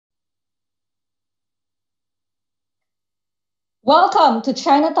Welcome to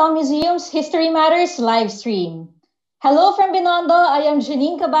Chinatown Museum's History Matters live stream. Hello from Binondo, I am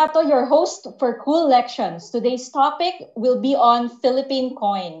Janine Cabato, your host for Cool Lections. Today's topic will be on Philippine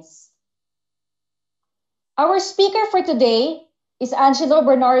coins. Our speaker for today is Angelo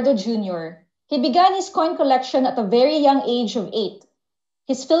Bernardo Jr. He began his coin collection at a very young age of 8.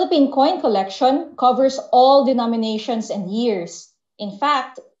 His Philippine coin collection covers all denominations and years. In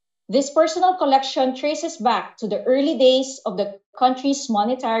fact, this personal collection traces back to the early days of the country's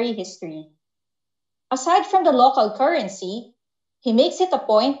monetary history. Aside from the local currency, he makes it a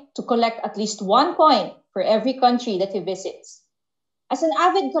point to collect at least one coin for every country that he visits. As an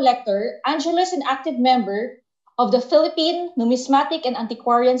avid collector, Angelo is an active member of the Philippine Numismatic and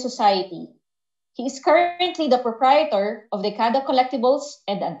Antiquarian Society. He is currently the proprietor of Dekada Collectibles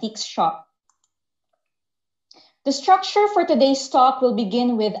and Antiques Shop. The structure for today's talk will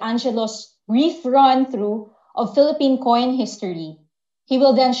begin with Angelo's brief run-through of Philippine coin history. He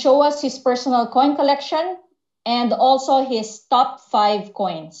will then show us his personal coin collection and also his top 5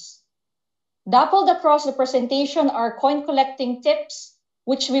 coins. Dappled across the presentation are coin collecting tips,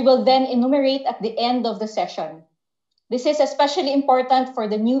 which we will then enumerate at the end of the session. This is especially important for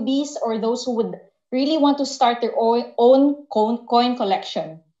the newbies or those who would really want to start their own coin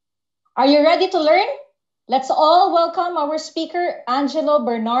collection. Are you ready to learn? Let's all welcome our speaker, Angelo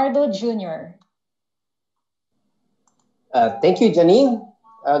Bernardo Jr. Thank you, Janine.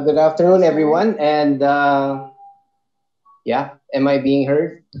 Good afternoon, everyone. And am I being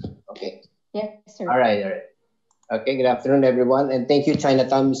heard? Okay. Yes, sir. All right. Okay, good afternoon, everyone. And thank you,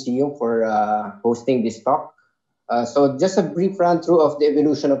 Chinatown Museum, for hosting this talk. So just a brief run-through of the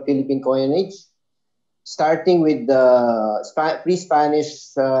evolution of Philippine coinage, starting with the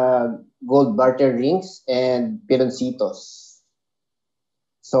pre-Spanish gold barter rings and piloncitos.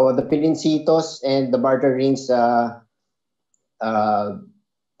 So the piloncitos and the barter rings tell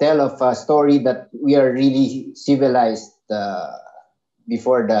of a story that we are really civilized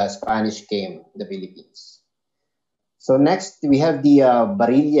before the Spanish came to the Philippines. So next we have the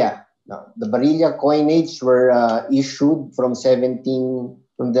barilla. Now, the barilla coinage were issued from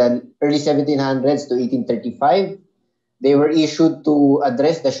the early 1700s to 1835. They were issued to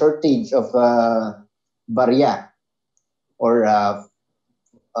address the shortage of barya or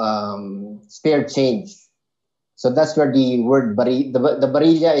spare change. So that's where the word the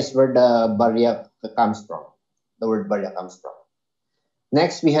barilla is where the barya comes from. The word barya comes from.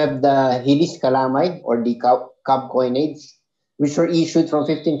 Next, we have the Hilis Kalamay or the cub coinage, which were issued from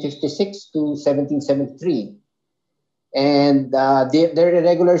 1556 to 1773. And their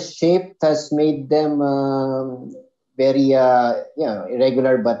irregular shape has made them very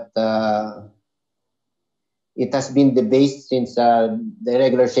irregular, but it has been debased since the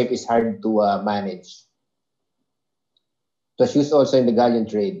irregular shape is hard to manage. It was used also in the galleon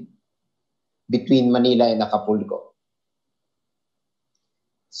trade between Manila and Acapulco.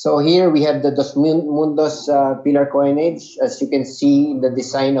 So here we have the Dos Mundos pillar coinage. As you can see in the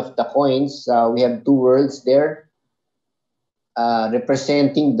design of the coins, we have two worlds there.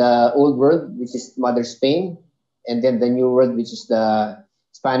 Representing the old world, which is Mother Spain, and then the new world, which is the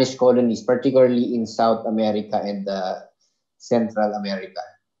Spanish colonies, particularly in South America and Central America.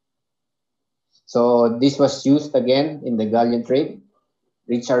 So this was used again in the galleon trade,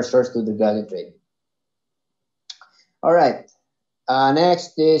 reach our source to the galleon trade. All right.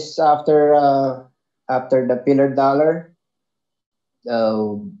 Next is after the pillar dollar,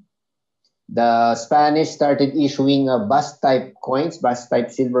 the Spanish started issuing bust type coins, bust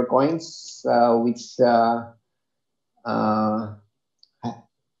type silver coins,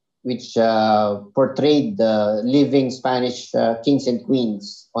 which portrayed the living Spanish kings and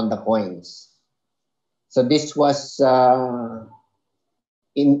queens on the coins. So this was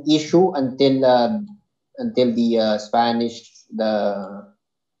in issue until the Spanish, the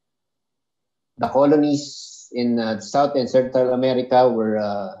colonies in South and Central America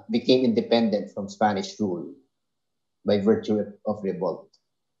became independent from Spanish rule by virtue of revolt.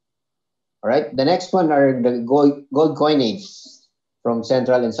 All right, the next one are the gold coinage from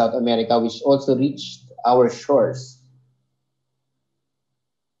Central and South America, which also reached our shores.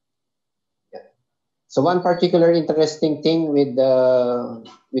 Yeah. So one particular interesting thing with the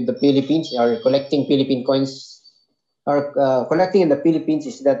Philippines, or collecting Philippine coins, or collecting in the Philippines,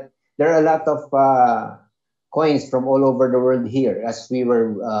 is that there are a lot of coins from all over the world here, as we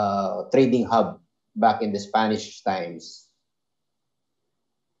were trading hub back in the Spanish times.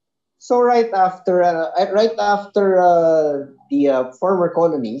 So right after the former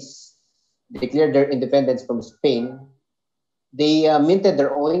colonies declared their independence from Spain, they minted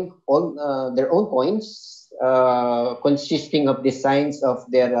their own coins consisting of the signs of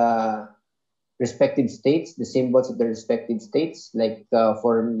their respective states, the symbols of their respective states. Like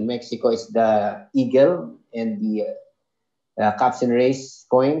for Mexico, it's the eagle and the caps and rays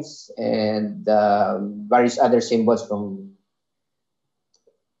coins, and various other symbols from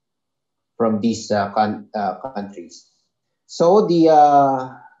these countries. So the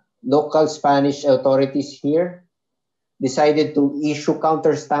local Spanish authorities here decided to issue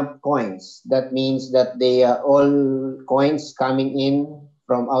counter-stamped coins. That means that they all coins coming in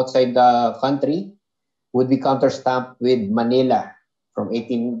from outside the country would be counter-stamped with Manila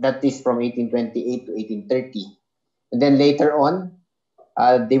that is from 1828 to 1830. And then later on,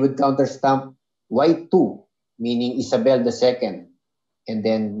 they would counter-stamp Y2, meaning Isabel II, and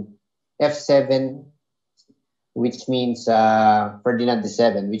then F7, which means Ferdinand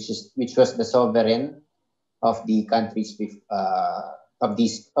VII, which was the sovereign of the countries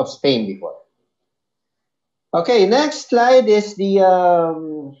of Spain before. Okay, next slide is the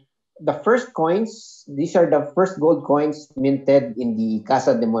first coins. These are the first gold coins minted in the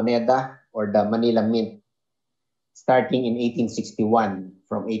Casa de Moneda or the Manila Mint, starting in 1861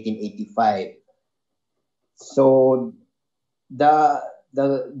 from 1885. So the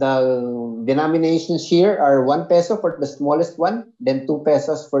denominations here are 1 peso for the smallest one, then 2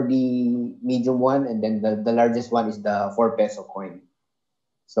 pesos for the medium one, and then the largest one is the 4 peso coin.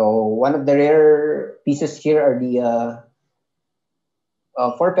 So one of the rare pieces here are the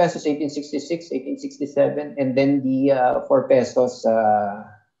 4 pesos 1866, 1867, and then the 4 pesos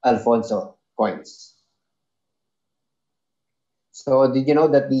Alfonso coins. So did you know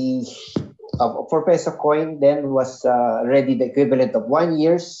that the 4 peso coin then was already the equivalent of 1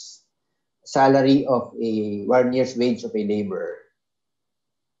 year's salary of 1 year's wage of a laborer?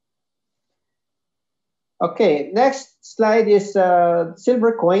 Okay, next slide is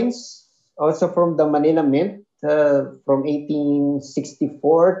silver coins, also from the Manila Mint, from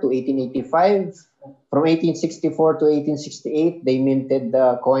 1864 to 1885. From 1864 to 1868, they minted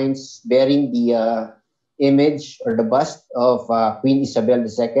the coins bearing the image or the bust of Queen Isabel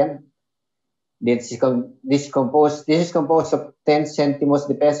II. This is composed of 10 centimos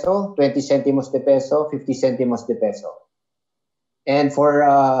de peso, 20 centimos de peso, 50 centimos de peso. And for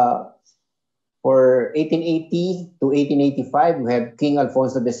 1880 to 1885, we have King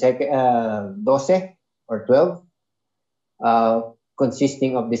Alfonso II, 12 or 12,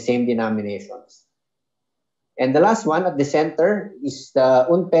 consisting of the same denominations. And the last one at the center is the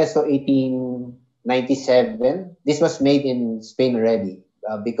 1 peso 1897. This was made in Spain already,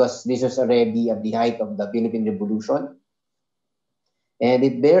 because this was already at the height of the Philippine Revolution. And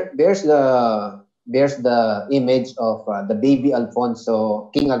it bears the image of the baby Alfonso,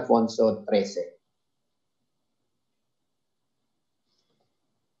 King Alfonso XIII.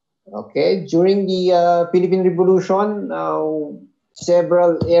 Okay, during the Philippine Revolution,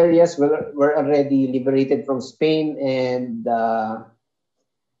 several areas were already liberated from Spain, and the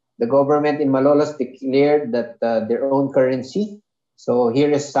government in Malolos declared that their own currency. So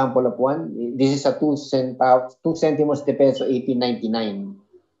here is a sample of one. This is a 2 centimos de peso 1899.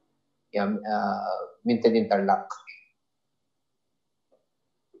 Minted in Tarlac.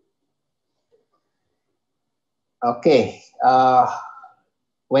 Okay.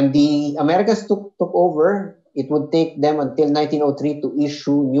 When the Americans took over, it would take them until 1903 to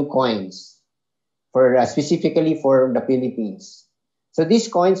issue new coins, specifically for the Philippines. So these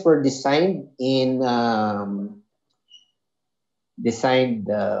coins were designed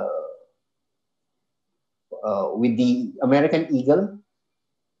with the American eagle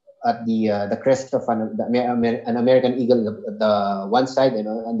at the crest of an American eagle at the one side, and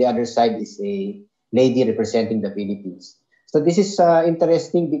on the other side is a lady representing the Philippines. So this is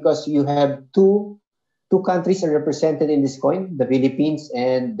interesting because you have two countries are represented in this coin, the Philippines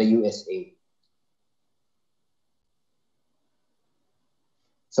and the USA.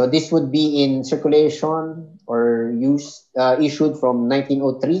 So this would be in circulation or issued from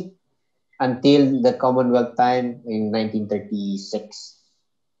 1903 until the Commonwealth time in 1936.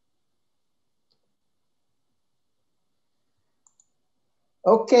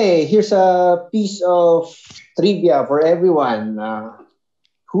 Okay, here's a piece of trivia for everyone.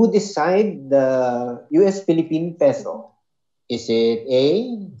 Who designed the US Philippine peso? Is it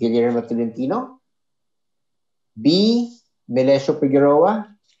A, Guillermo Tolentino, B, Melesio Figueroa,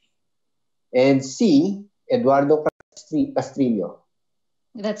 and C, Eduardo Castrillo?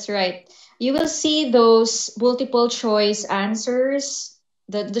 That's right. You will see those multiple choice answers.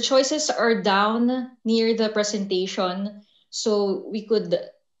 The choices are down near the presentation, so you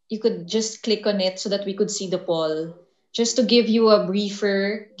could just click on it so that we could see the poll. Just to give you a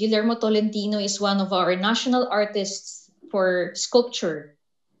briefer, Guillermo Tolentino is one of our national artists for sculpture.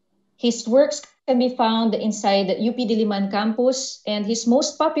 His works can be found inside the UP Diliman campus, and his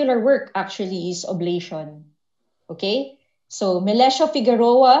most popular work actually is Oblation. Okay? So, Melesio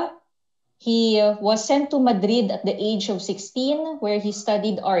Figueroa, he was sent to Madrid at the age of 16, where he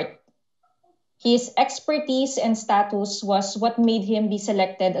studied art. His expertise and status was what made him be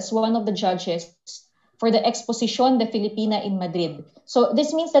selected as one of the judges for the Exposición de Filipina in Madrid. So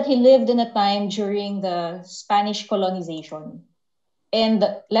this means that he lived in a time during the Spanish colonization. And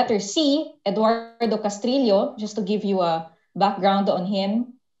letter C, Eduardo Castrillo, just to give you a background on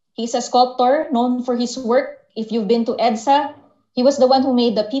him. He's a sculptor known for his work. If you've been to EDSA, he was the one who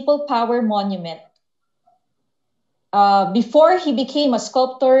made the People Power Monument. Before he became a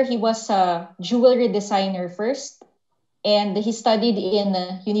sculptor, he was a jewelry designer first, and he studied in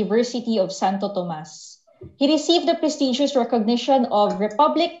the University of Santo Tomas. He received the prestigious recognition of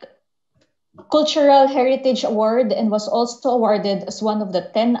Republic Cultural Heritage Award and was also awarded as one of the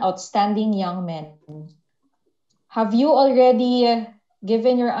 10 outstanding young men. Have you already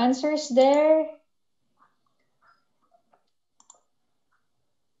given your answers there?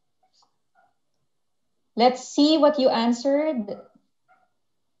 Let's see what you answered.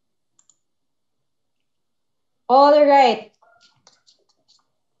 All right.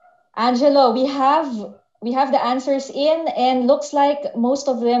 Angelo, we have the answers in, and looks like most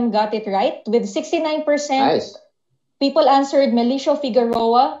of them got it right. With 69%, Nice. people answered Melesio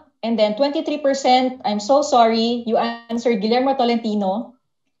Figueroa, and then 23%, I'm so sorry, you answered Guillermo Tolentino,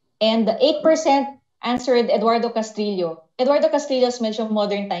 and 8% answered Eduardo Castrillo. Eduardo Castrillo is medyo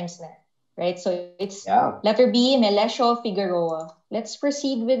modern times na, right? So it's letter B, Melesio Figueroa. Let's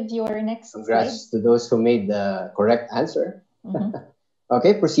proceed with your next Congrats slide. to those who made the correct answer.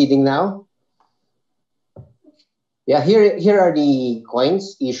 Okay, proceeding now. Yeah, here are the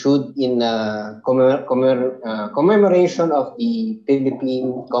coins issued in commemoration of the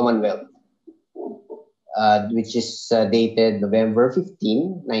Philippine Commonwealth, which is dated November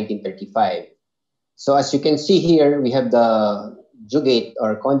 15, 1935. So as you can see here, we have the jugate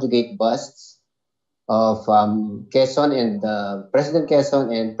or conjugate busts of Quezon and President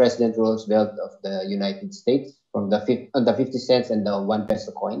Quezon and President Roosevelt of the United States from the 50 cents and the 1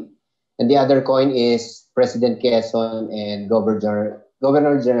 peso coin. And the other coin is President Quezon and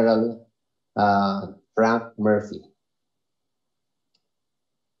Governor General Frank Murphy.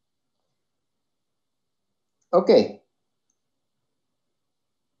 Okay.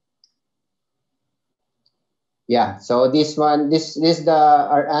 Yeah, so this is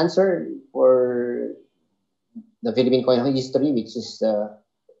our answer for the Philippine coin history, which is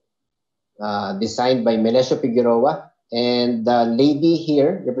designed by Melesio Figueroa. And the lady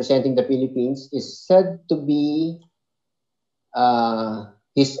here representing the Philippines is said to be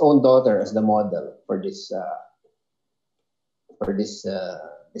his own daughter as the model for this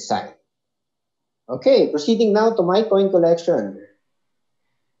design. Okay, proceeding now to my coin collection.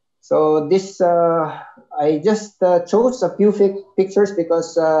 So this I just chose a few pictures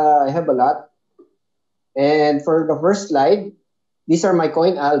because I have a lot. And for the first slide, these are my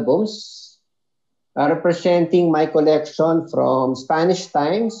coin albums. Representing my collection from Spanish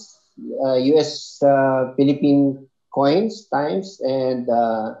times, U.S. Philippine coins times, and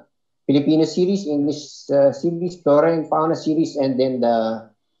Filipino series, English series, Flora and Fauna series, and then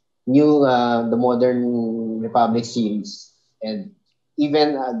the modern Republic series, and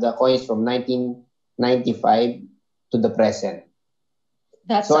even the coins from 1995 to the present.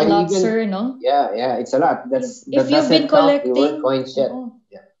 That's so a lot, sir, no? Yeah, it's a lot. That you've been collecting the word coins yet.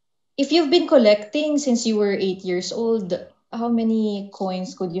 Yeah. If you've been collecting since you were 8 years old, how many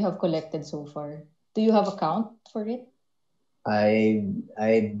coins could you have collected so far? Do you have a count for it? I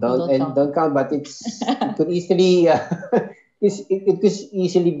don't count, but it could easily it could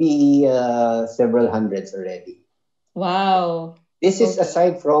easily be several hundreds already. Wow. This is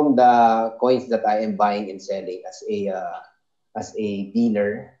aside from the coins that I am buying and selling as a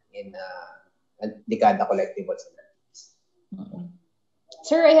dealer in Dekada Collectibles Antiques.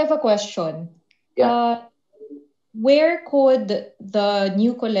 Sir, I have a question. Yeah. Where could the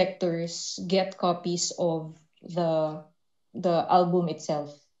new collectors get copies of the album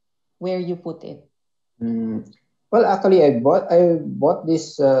itself? Where you put it? Well, actually, I bought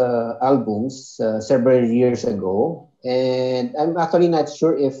these albums several years ago, and I'm actually not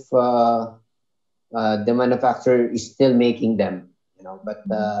sure if the manufacturer is still making them. But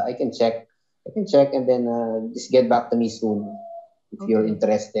I can check. And then just get back to me soon if you're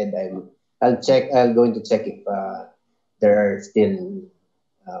interested. I'll check. I'm going to check if there are still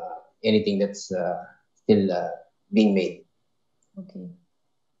anything that's still being made. Okay.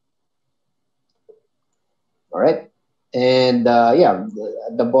 All right. And yeah,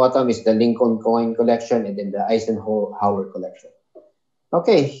 the bottom is the Lincoln coin collection and then the Eisenhower collection.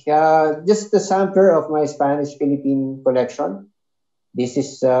 Okay, just the sampler of my Spanish Philippine collection. This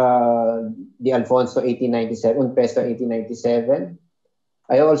is the Alfonso 1897, un peso 1897.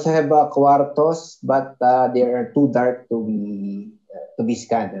 I also have cuartos, but they are too dark to be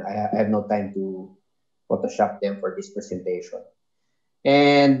scanned. I have no time to Photoshop them for this presentation.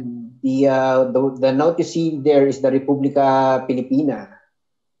 And the note you see there is the Republica Filipina,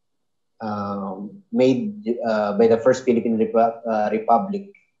 made by the first Philippine Republic.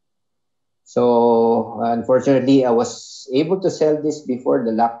 So unfortunately, I was able to sell this before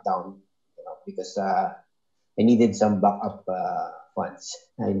the lockdown, because I needed some backup funds.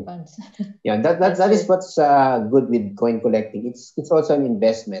 Funds. Yeah, Yes, that is sir. what's good with coin collecting. It's also an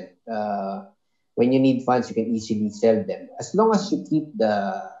investment. When you need funds, you can easily sell them as long as you keep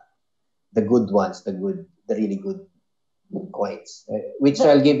the good ones, the really good coins, which The,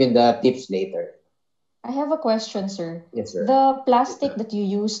 I'll give in the tips later. I have a question, sir. Yes, sir. The plastic that you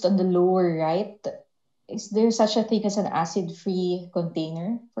used on the lower right, is there such a thing as an acid-free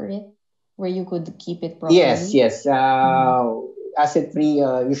container for it where you could keep it Yes, properly? yes. Mm-hmm. Acid free.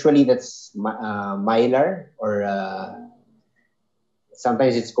 Usually that's mylar, or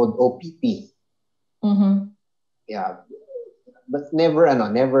sometimes it's called OPP. Mm-hmm. Yeah, but never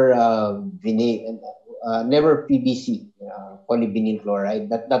never never PVC, polyvinyl chloride.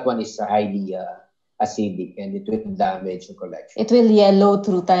 That one is highly acidic and it will damage your collection. It will yellow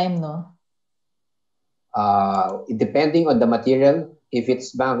through time, no? Depending on the material, if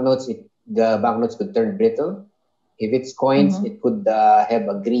it's banknotes, the banknotes could turn brittle. If it's coins, Mm-hmm. it could have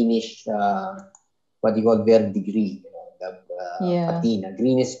a greenish, what you call verdigris, the Yeah, patina,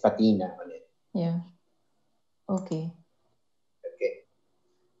 greenish patina on it. yeah. Okay. Okay.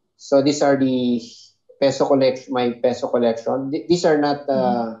 So these are the peso collection, my peso collection. These are not,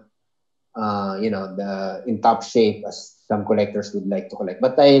 Mm-hmm. the in top shape as some collectors would like to collect.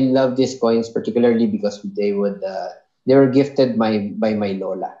 But I love these coins particularly because they were gifted by my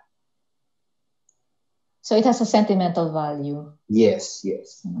Lola. So it has a sentimental value. Yes,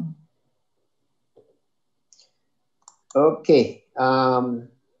 yes. Mm-hmm. Okay.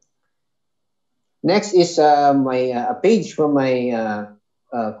 Next is my a page from my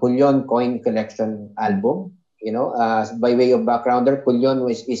Cullion coin collection album. By way of backgrounder, Cullion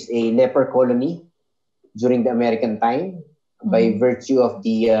is a leper colony during the American time by Mm-hmm. virtue of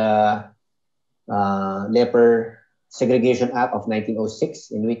the Leper Segregation Act of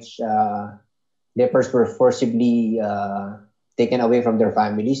 1906, in which lepers were forcibly taken away from their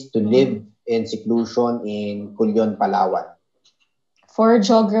families to Mm-hmm. live in seclusion in Cullion, Palawan. For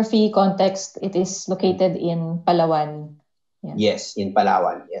geography context, it is located in Palawan. Yeah. Yes, in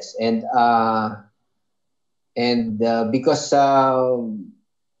Palawan. Yes, and because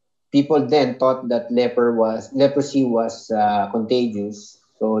people then thought that leprosy was contagious,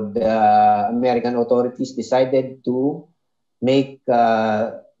 so the American authorities decided to make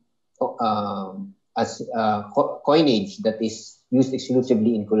as coinage that is used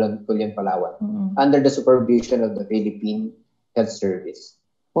exclusively in Culian, Palawan, Mm-hmm. under the supervision of the Philippine Health Service.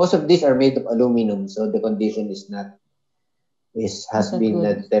 Most of these are made of aluminum, so the condition Not has that been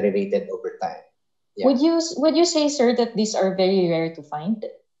good. deteriorated over time. Yeah. Would you say, sir, that these are very rare to find?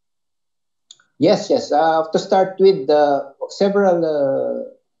 Yes, yes. To start with, several,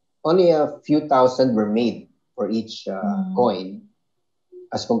 only a few thousand were made for each Mm. coin,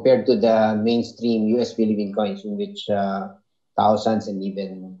 as compared to the mainstream U.S. Philippine coins, in which thousands and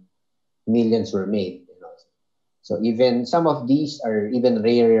even millions were made. So even some of these are even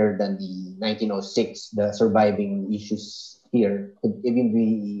rarer than the 1906. The surviving issues here could even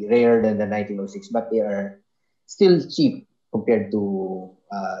be rarer than the 1906, but they are still cheap compared to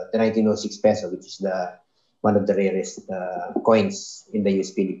the 1906 peso, which is the one of the rarest coins in the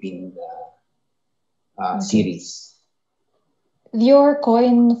US Philippine Okay. series. Your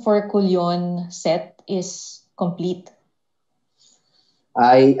coin for Cullion set is complete.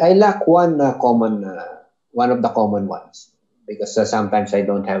 I lack one of the common ones, because sometimes I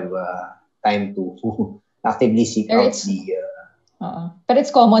don't have time to actively seek Or out it's the. but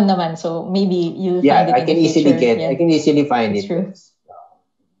it's common naman, so maybe you'll find Yeah, it in the future. I Yeah, can easily find that's it. true. Yes.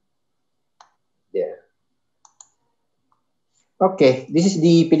 Yeah. Okay, this is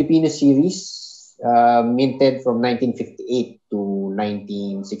the Filipino series, minted from 1958 to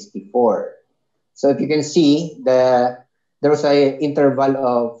 1964. So if you can see, there was a interval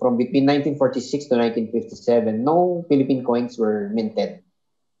of from between 1946 to 1957. No Philippine coins were minted.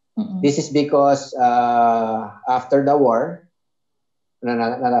 This is because after the war, no,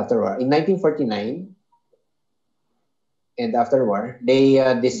 not after war, in 1949 and after war, they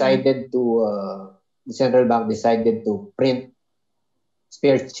decided to, the central bank decided to print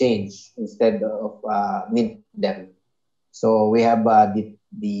spare change instead of mint them. So we have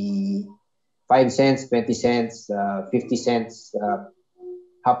the 5 cents, 20 cents, 50 cents,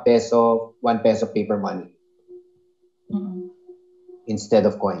 half peso, 1 peso paper money instead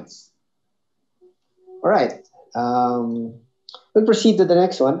of coins. All right. We'll proceed to the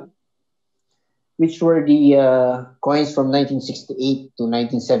next one, which were the coins from 1968 to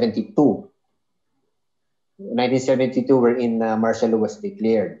 1972. 1972, wherein martial law was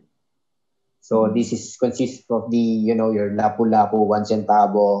declared. So this is consists of the, your lapu-lapu 1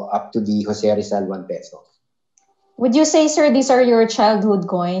 centavo up to the Jose Rizal 1 peso. Would you say, sir, these are your childhood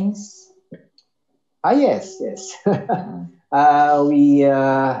coins? Yes. The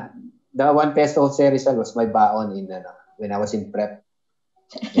 1 peso Jose Rizal was my baon when I was in prep.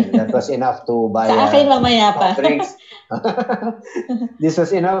 And that was enough to buy Sa akin mamaya pa. soft drinks. This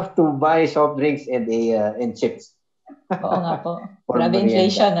was enough to buy soft drinks and chips. Oo nga po. Grabe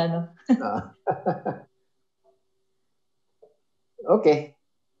inflation, ano? Okay.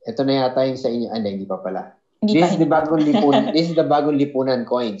 Ito na yata yung sa inyo. Hindi pa pala. This is the bagong lipunan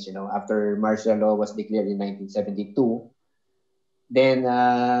coins, after martial law was declared in 1972. Then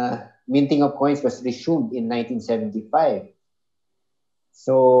minting of coins was resumed in 1975.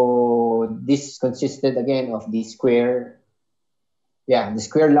 So this consisted again of the square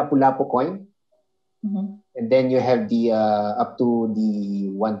lapu-lapu coin. And then you have the up to the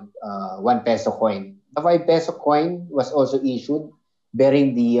 1 peso coin. The 5 peso coin was also issued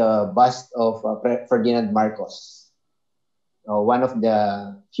bearing the bust of Ferdinand Marcos, one of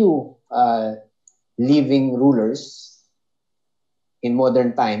the few living rulers in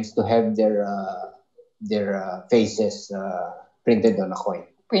modern times to have their faces printed on a coin.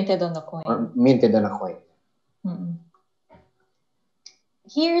 Printed on a coin. Or minted on a coin.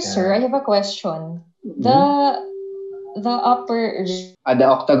 Here, sir, I have a question. The upper... the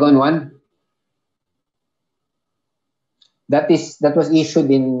octagon one? That was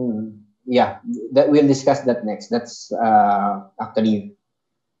issued in... Yeah, that we'll discuss that next. That's actually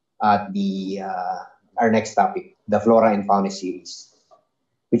our next topic, the Flora and Fauna series,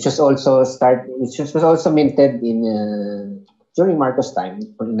 which was also minted in during Marcos' time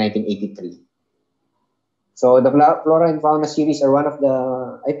in 1983. So the Flora and Fauna series are one of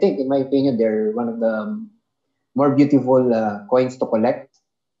the, I think, in my opinion, they're one of the more beautiful coins to collect,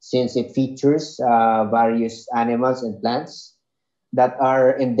 since it features various animals and plants that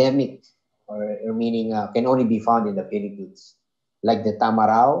are endemic, or meaning can only be found in the Philippines, like the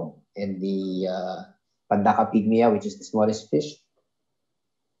tamarao and the Pandaka pygmea, which is the smallest fish.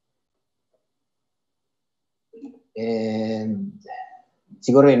 And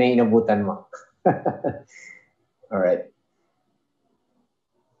siguro yun ay inabutan mo. All right.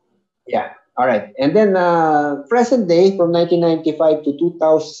 Yeah. All right. And then present day from 1995 to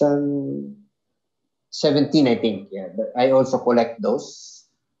 2017, I think. Yeah. But I also collect those.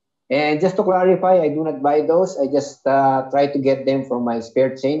 And just to clarify, I do not buy those. I just try to get them from my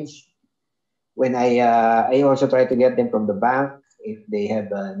spare change. When I also try to get them from the bank if they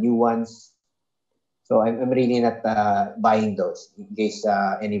have new ones. So I'm really not buying those in case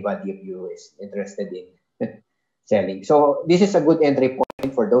anybody of you is interested in selling. So this is a good entry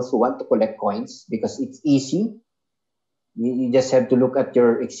point for those who want to collect coins because it's easy. You just have to look at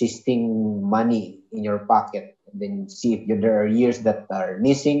your existing money in your pocket and then see if there are years that are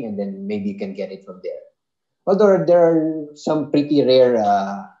missing, and then maybe you can get it from there. Although there are some pretty rare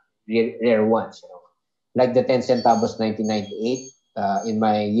ones, like the 10 centavos 1998. In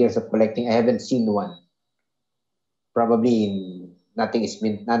my years of collecting, I haven't seen one. Probably nothing was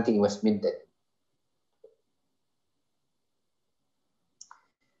minted.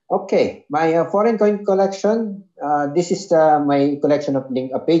 Okay, my foreign coin collection. This is my collection of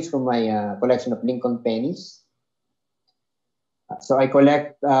a page from my collection of Lincoln pennies. So I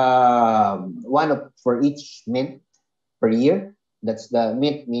collect one for each mint per year. That's the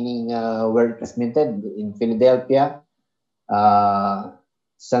mint, meaning where it was minted in Philadelphia,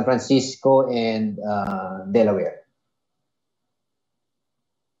 San Francisco, and Delaware.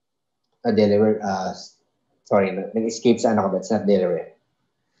 Delaware. Sorry, nag-escape sa ano ko, but it's not Delaware.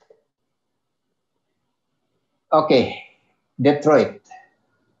 Okay, Detroit.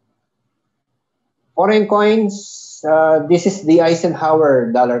 Foreign coins. This is the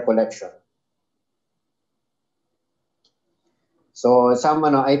Eisenhower dollar collection. So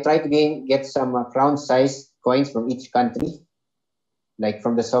I try to get some crown-sized coins from each country. like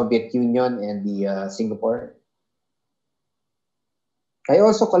from the Soviet Union and the Singapore. I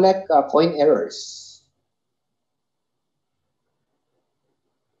also collect coin errors.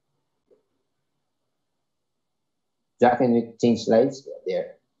 Jack, can you change slides? Yeah,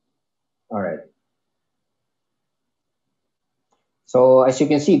 there. All right. So as you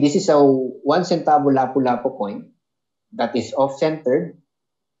can see, this is a 1 centavo lapu-lapu coin that is off-centered.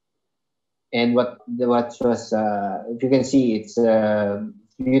 And what was, if you can see, it's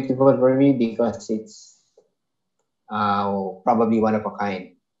beautiful for me because it's probably one of a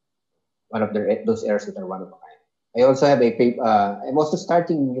kind. One of those errors that are one of a kind. I also have a paper. I'm also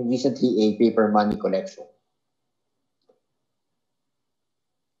starting recently a paper money collection.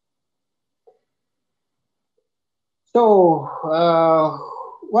 So,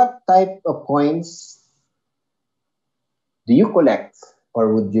 what type of coins do you collect,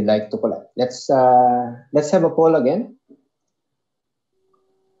 or would you like to collect? Let's have a poll again.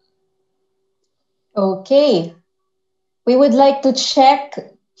 Okay. We would like to check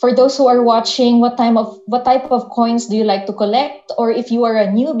for those who are watching what type of coins do you like to collect, or if you are a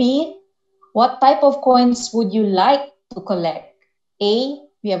newbie, what type of coins would you like to collect? A,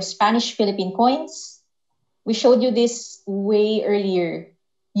 we have Spanish Philippine coins. We showed you this way earlier.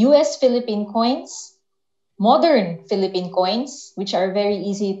 US Philippine coins, modern Philippine coins, which are very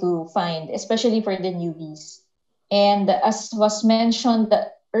easy to find, especially for the newbies. And as was mentioned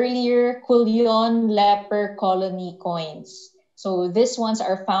earlier, Cullion leper colony coins. So these ones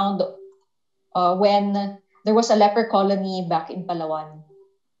are found when there was a leper colony back in Palawan.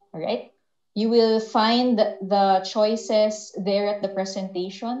 All right. You will find the choices there at the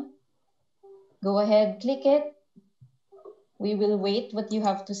presentation. Go ahead, click it. We will wait what you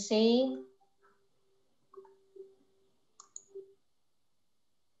have to say.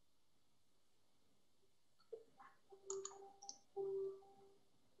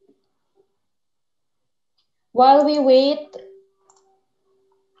 While we wait,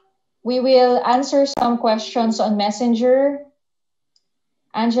 we will answer some questions on Messenger.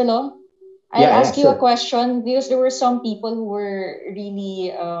 Angelo, I'll ask you a question because there were some people who were really,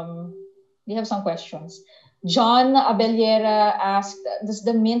 they have some questions. John Abellera asked, does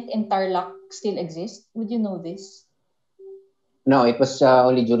the mint in Tarlac still exist? Would you know this? No, it was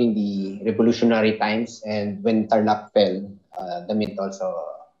only during the revolutionary times, and when Tarlac fell, the mint also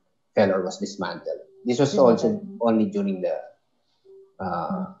fell or was dismantled. This was also only during the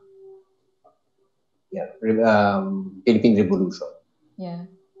Philippine Revolution. Yeah.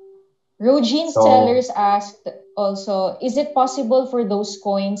 Rogine Sellers asked also, is it possible for those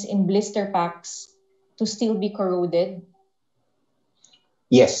coins in blister packs to still be corroded?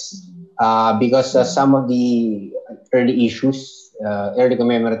 Yes, because some of the early issues, early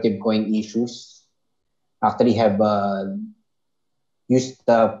commemorative coin issues, actually have used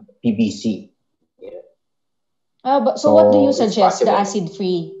PVC. So what do you suggest? The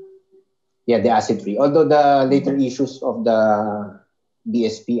acid-free? Yeah, the acid-free. Although the later issues of the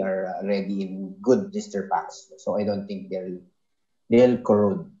BSP are already in good blister packs, so I don't think they'll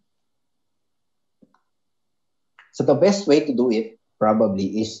corrode. So the best way to do it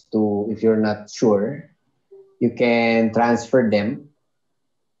probably is to, if you're not sure, you can transfer them.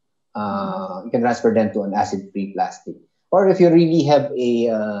 You can transfer them to an acid-free plastic. Or if you really have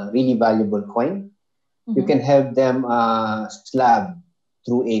a really valuable coin, you can have them slabbed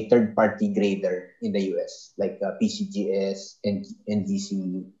through a third-party grader in the US, like PCGS and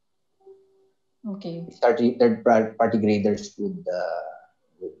NGC. Okay. Third-party graders would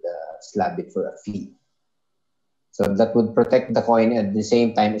slab it for a fee. So that would protect the coin and at the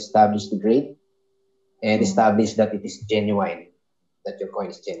same time establish the grade and establish that it is genuine, that your coin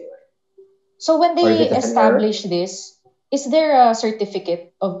is genuine. So when they establish this, is there a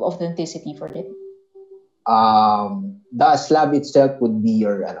certificate of authenticity for it? The slab itself would be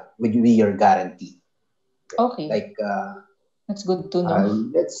your guarantee. Okay. Like that's good to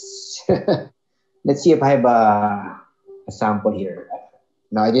know. Let's see if I have a sample here.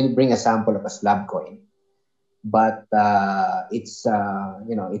 Now I didn't bring a sample of a slab coin, but it's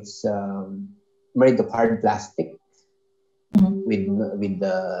it's made of hard plastic with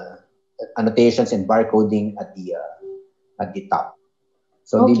the annotations and barcoding at the top.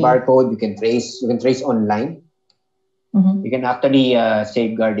 So the barcode you can trace online. You can actually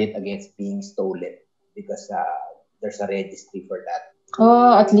safeguard it against being stolen because there's a registry for that.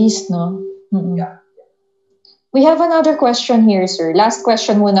 Oh, at least no. Yeah. We have another question here, sir. Last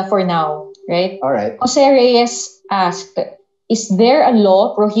question muna for now, right? All right. Jose Reyes asked, is there a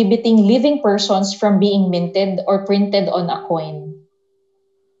law prohibiting living persons from being minted or printed on a coin?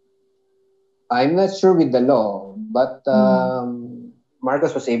 I'm not sure with the law, but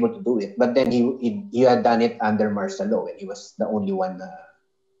Marcos was able to do it, but then he had done it under martial law, and he was the only one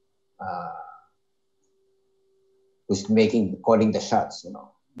uh, who's calling the shots, you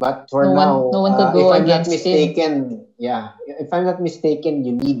know. But for now, no one could if go I'm not against him mistaken, yeah, if I'm not mistaken,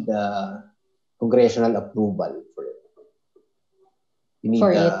 you need the congressional approval for it. You need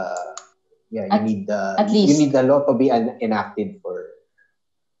for the it. yeah, At you need least. the law to be enacted for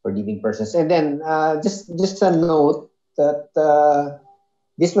living persons. And then just a note that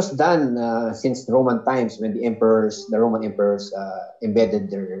this was done since Roman times when the Roman emperors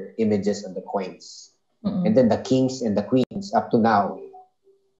embedded their images on the coins, and Mm-mm. then the kings and the queens up to now.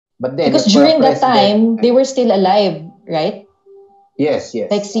 But then Because for a during that president, time, they were still alive, right? yes, Like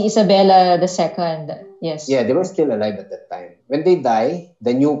yes, si Isabella the Second. yeah, Yes. they were Okay. still alive at that time. When they die,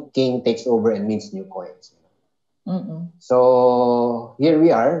 the new king takes over and mints new coins. Mm-mm. So here we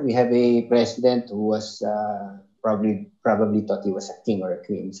are. We have a president who was probably thought he was a king or a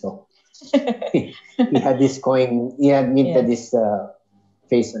queen. So he had this coin. He had minted Yeah. this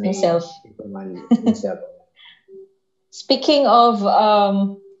face on a Himself. paper money himself. Speaking of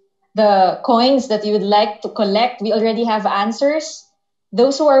the coins that you would like to collect, we already have answers.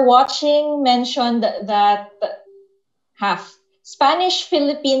 Those who are watching mentioned that half. Spanish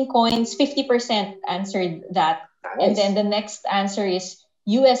Philippine coins, 50% answered that. And then Nice. the next answer is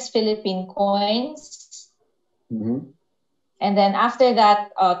US Philippine coins. Mm-hmm. And then after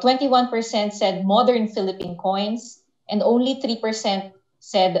that, 21% said modern Philippine coins, and only 3%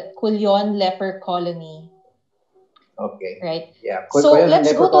 said Culion leper colony, Okay. right? Yeah. So Korean let's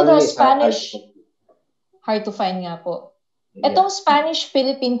leper go to the colony is hard to Spanish. complete. Hard to find nga po. Yeah. Etong Spanish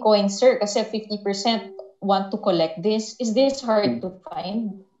Philippine coins, sir, kasi 50% want to collect this. Is this hard to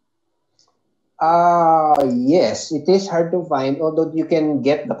find? Yes, it is hard to find, although you can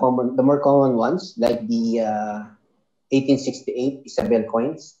get the more common ones, like the 1868 Isabel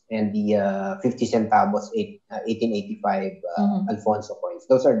coins and the 50 centavos 1885 Mm-hmm. Alfonso coins.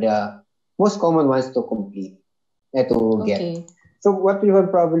 Those are the most common ones to complete, to get. Okay. So what we will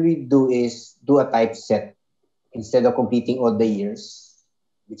probably do is do a typeset instead of completing all the years,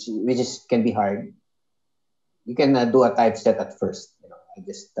 which can be hard. You can do a typeset at first. You know, I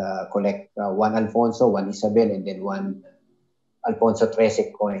just collect one Alfonso, one Isabel, and then one Alfonso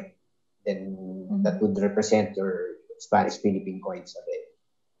Trece coin. Then that Mm-hmm. would represent your Spanish Philippine coins already.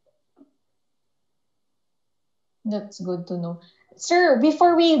 That's good to know. Sir,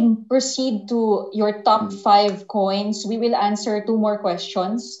 before we proceed to your top Mm. 5 coins, we will answer 2 more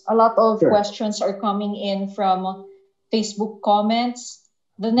questions. A lot of Sure. questions are coming in from Facebook comments.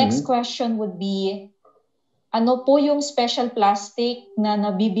 The next Mm-hmm. question would be, ano po yung special plastic na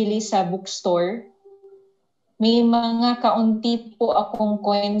nabibili sa bookstore? May mga kaunti po akong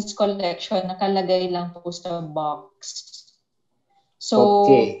coins collection, nakalagay lang po sa box. So,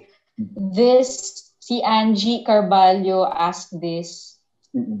 Okay. si Angie Carvalho asked this.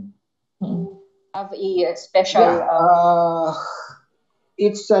 Mm-mm. Have a special, Yeah.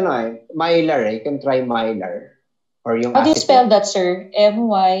 It's Mylar. You can try Mylar or yung how do you spell acetate. that, sir?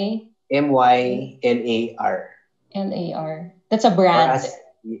 Mylar. Mylar. That's a Or brand. as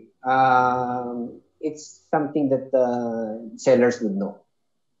it's something that sellers would know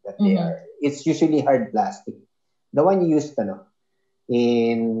that they Mm-hmm. are. It's usually hard plastic. The one you used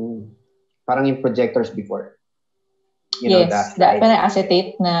in parang in projectors before. You know, the Yes, that slides. parang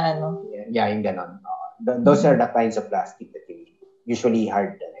acetate na ano. Yeah, yung ganon. Those are the kinds of plastic that you need. Usually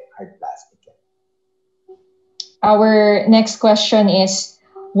hard plastic. Our next question is,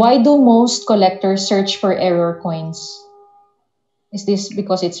 why do most collectors search for error coins? Is this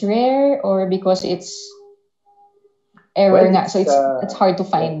because it's rare or because it's error Well, nga? So it's hard to yeah,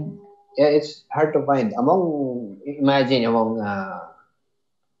 find. it's hard to find imagine among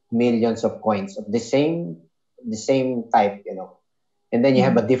millions of coins of the same type, and then you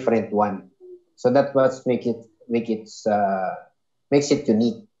have a different one. So that's what makes it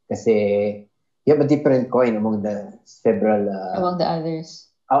unique kasi you have a different coin among the several Among the others.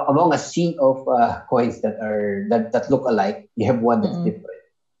 among a sea of coins that look alike. You have one that's Mm-mm. different.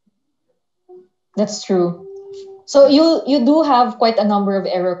 That's true. So you do have quite a number of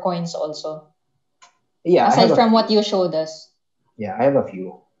error coins also, Yeah, I have aside a from few. what you showed us. Yeah, I have a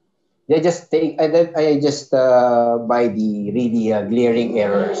few. I just buy the really glaring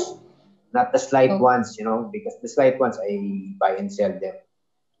errors, not the slight Oh. ones, because the slight ones I buy and sell them.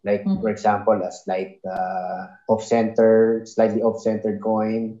 Like for Mm. example, a slight slightly off-centered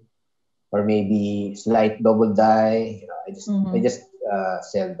coin, or maybe slight double die. I just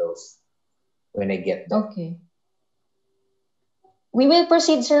sell those when I get them. Okay. We will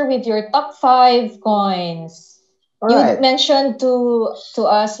proceed, sir, with your top 5 coins. All You right. mentioned to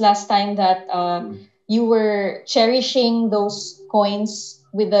us last time that you were cherishing those coins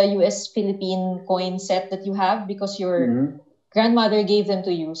with the US Philippine coin set that you have because your grandmother gave them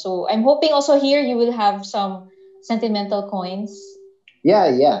to you. So I'm hoping also here you will have some sentimental coins.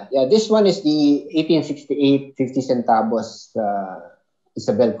 Yeah. This one is the 1868 50 centavos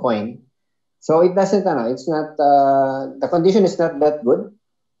Isabel coin. So it doesn't, it's not, the condition is not that good,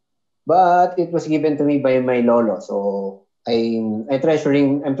 but it was given to me by my lolo. So I'm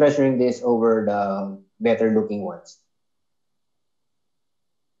treasuring this over the better looking ones.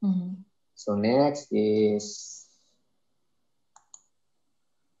 Mm-hmm. So next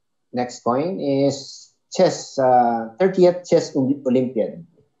coin is 30th Chess Olympiad,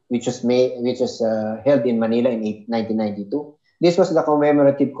 which was held in Manila in 1992. This was the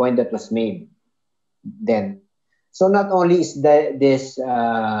commemorative coin that was made then. So not only is this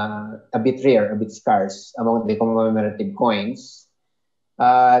a bit rare, a bit scarce among the commemorative coins,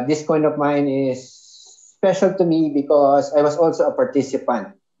 this coin of mine is special to me because I was also a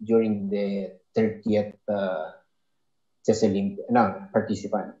participant during the 30th Chess Olympiad. No,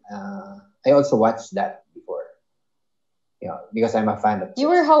 participant. I also watched that before. Because I'm a fan of chess. You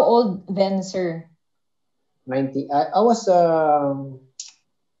were how old then, sir? 90. I was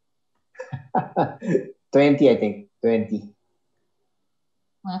 20, I think. 20.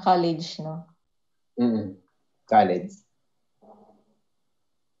 Mga college, no? College.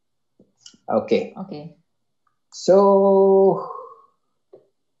 Okay. Okay. So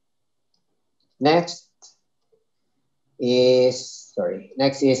next is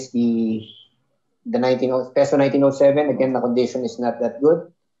the peso 1907. Again, the condition is not that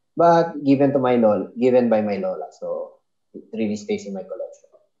good, but given by my lola. So it really stays in my collection.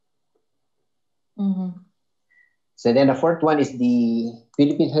 Mm-hmm. So then the fourth one is the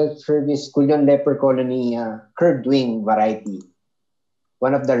Philippine Health Service Cullion Leper Colony curved wing variety.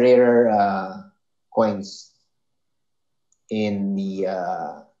 One of the rarer coins in the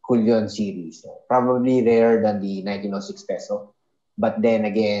Cullion series. Probably rarer than the 1906 peso. But then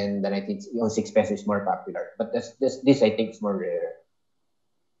again, the 1906 peso is more popular. But this I think is more rare.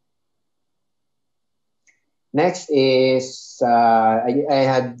 Next is, I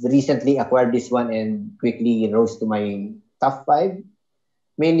had recently acquired this one and quickly rose to my top 5.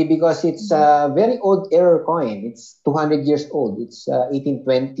 Mainly because it's a very old error coin. It's 200 years old. It's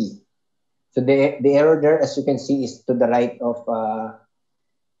 1820. So the error there, as you can see, is to the right of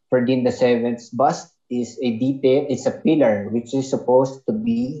Ferdinand VII's bust is a detail. It's a pillar which is supposed to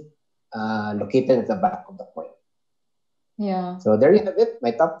be located at the back of the coin. Yeah. So there you have it,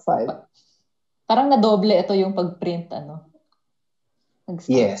 my top 5. Parang na-doble ito yung pag-print, ano?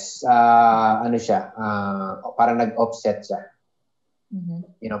 Yes. Ano siya? Parang nag-offset siya.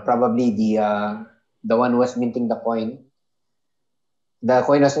 Mm-hmm. Probably the one who was minting the coin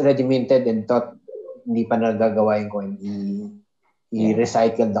was already minted and thought hindi pa nagagawa yung coin. He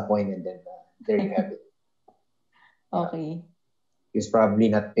recycled the coin and then there you have it. Okay. He's probably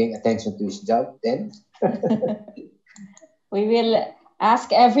not paying attention to his job then. We will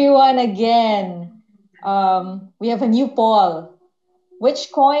ask everyone again. We have a new poll.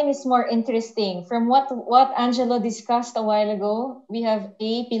 Which coin is more interesting? From what Angelo discussed a while ago, we have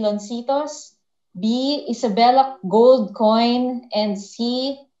A, Piloncitos, B, Isabella gold coin, and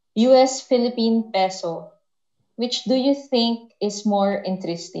C, US Philippine peso. Which do you think is more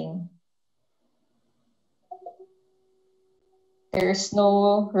interesting? There's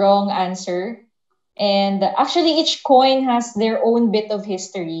no wrong answer. And actually, each coin has their own bit of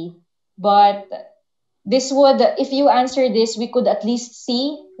history. But this would, if you answer this, we could at least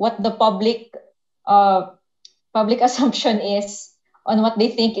see what the public assumption is on what they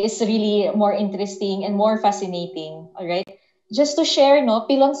think is really more interesting and more fascinating. All right. Just to share, no,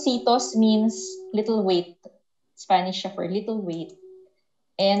 piloncitos means little weight. Spanish for little weight.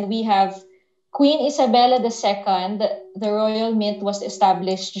 And we have Queen Isabella II. The Royal Mint was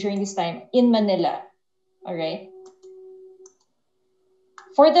established during this time in Manila. All right.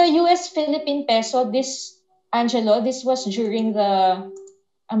 For the US Philippine peso, Angelo, this was during the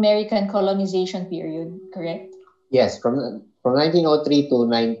American colonization period, correct? Yes, from 1903 to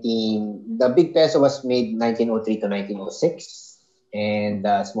the big peso was made 1903 to 1906, and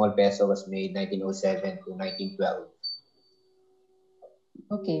the small peso was made 1907 to 1912.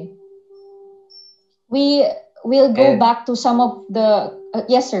 Okay. We will go back to some of the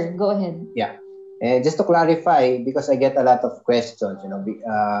yes, sir. Go ahead. Yeah. And just to clarify, because I get a lot of questions,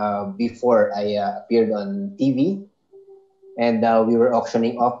 before I appeared on TV, and we were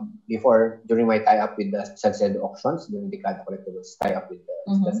auctioning off during my tie-up with the Salcedo auctions, during the Dekada Collectibles tie-up with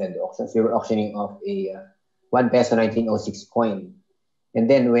the Salcedo auctions, we were auctioning off a 1 peso 1906 coin. And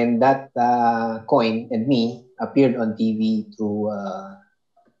then when that coin and me appeared on TV through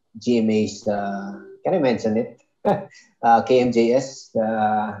GMA's, can I mention it? KMJS,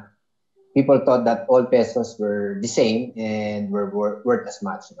 people thought that all pesos were the same and were worth as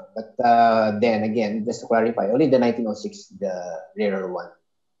much. But then again, just to clarify, only the 1906, the rarer one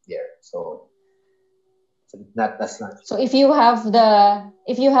there. So not as much. So if you have the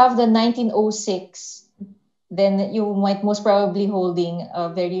 1906, then you might most probably holding a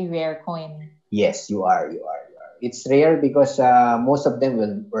very rare coin. Yes, you are. It's rare because most of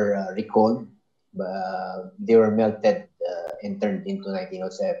them were recalled. They were melted and turned into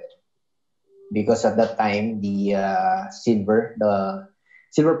 1907. Because at that time the silver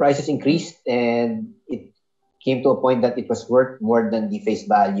prices increased, and it came to a point that it was worth more than the face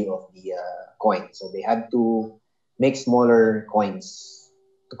value of the coin. So they had to make smaller coins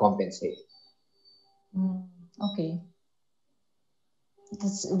to compensate. Okay.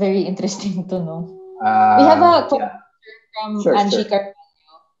 That's very interesting to know. We have a question from Angie Carvalho.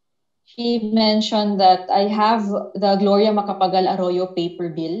 She mentioned that I have the Gloria Macapagal Arroyo paper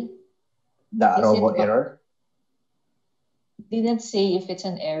bill. The Arrovo error? Didn't say if it's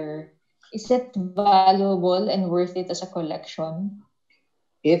an error. Is it valuable and worth it as a collection?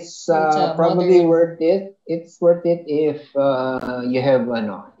 It's probably worth it. It's worth it if you have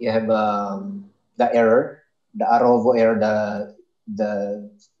the error, the Arrovo error, the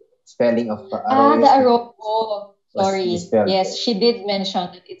spelling of Arroyo. The Arrovo. Sorry. Yes, she did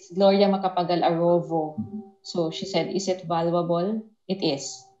mention that it's Gloria Macapagal Arrovo. So she said, is it valuable? It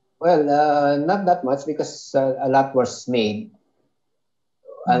is. Well, not that much because a lot was made.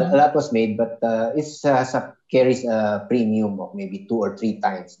 A lot was made, but it carries a premium of maybe 2 or 3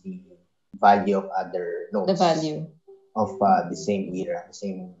 times the value of other notes. The value of the same era, the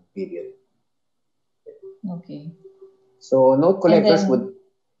same period. Okay. So note collectors would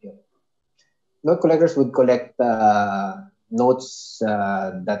collect notes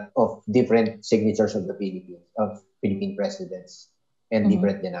that of different signatures of the Philippine presidents and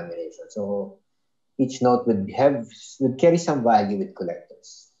different denominations. So each note would carry some value with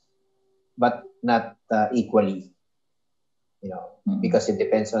collectors, but not equally, because it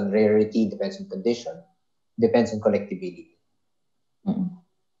depends on rarity, depends on condition, depends on collectability.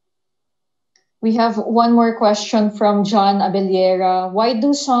 We have one more question from John Abellera. Why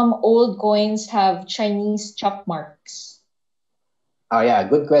do some old coins have Chinese chop marks? Oh yeah,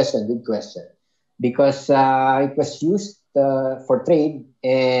 good question. Because it was used for trade,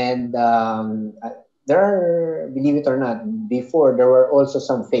 and there are, believe it or not, before there were also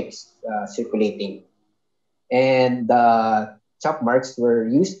some fakes circulating, and chop marks were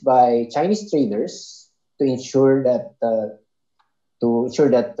used by Chinese traders to ensure that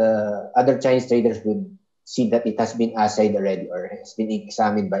other Chinese traders would see that it has been assayed already or has been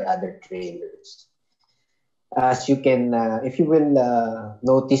examined by other traders. As you can, if you will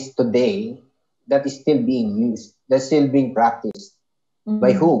notice today, that is still being used. That's still being practiced.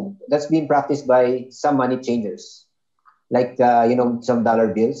 By whom? That's being practiced by some money changers. Like, some dollar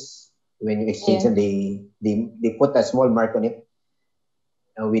bills. When you exchange them, they put a small mark on it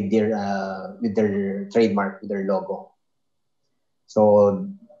with their trademark, with their logo. So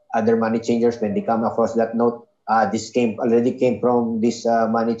other money changers, when they come across that note, this already came from this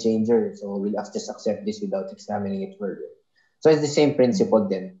money changer, so we'll just accept this without examining it further. So it's the same principle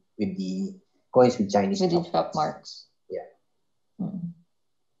then with the coins with Chinese chop marks. Yeah.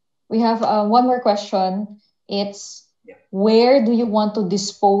 We have one more question. It's where do you want to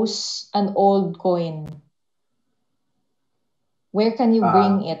dispose an old coin? Where can you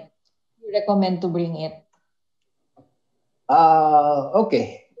bring it? You recommend to bring it?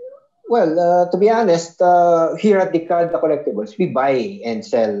 Okay. Well, to be honest, here at Dekada Collectibles, we buy and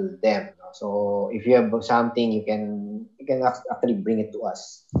sell them. So if you have something, you can actually bring it to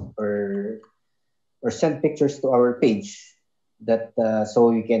us, or send pictures to our page, that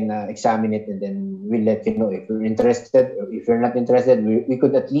so we can examine it, and then we'll let you know if you're interested. Or if you're not interested, we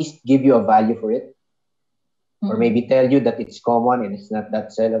could at least give you a value for it, or maybe tell you that it's common and it's not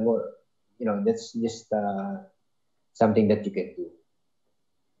that sellable. That's just something that you can do.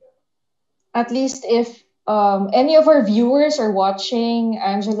 At least if any of our viewers are watching,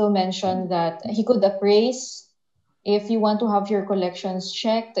 Angelo mentioned that he could appraise. If you want to have your collections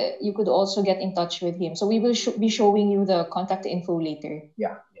checked, you could also get in touch with him. So we will be showing you the contact info later.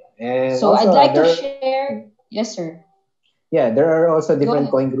 Yeah. And so I'd like to share. Yes, sir. Yeah, there are also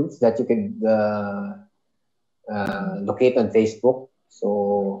different coin groups that you can locate on Facebook.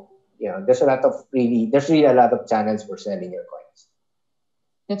 So there's really a lot of channels for selling your coins.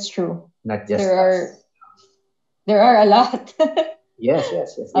 That's true. Not just us. There are a lot. Yes,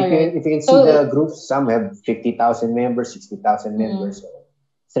 yes, yes. All right. If you can see the So, groups, some have 50,000 members, 60,000 members. mm, So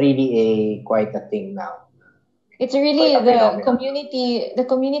it's really a quite a thing now, it's quite really a the phenomenon. community. The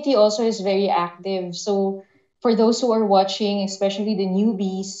community also is very active. So for those who are watching, especially the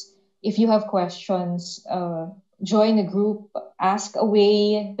newbies, if you have questions, join the group, ask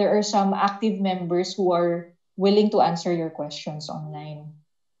away. There are some active members who are willing to answer your questions online.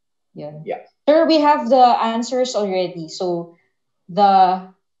 Yeah. Yeah. Sir, we have the answers already. So the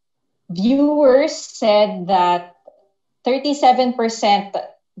viewers said that 37%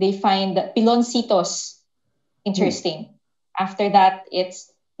 they find piloncitos Hmm. interesting. After that,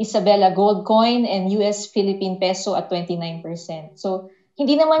 it's Isabella gold coin and US Philippine peso at 29%. So,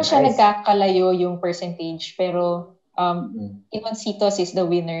 hindi naman siya Nice. nagkakalayo yung percentage, pero Mm-mm. Piloncitos is the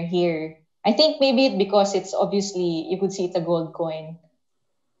winner here. I think maybe because it's obviously, you could see it's a gold coin.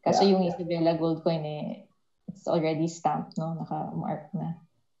 Kaso Yeah, yung yeah. Isabella gold coin it's already stamped, no? Naka-mark na.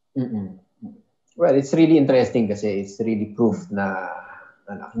 Mm-mm. Well, it's really interesting kasi it's really proof na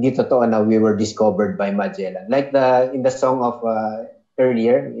hindi totoo na we were discovered by Magellan. Like in the song of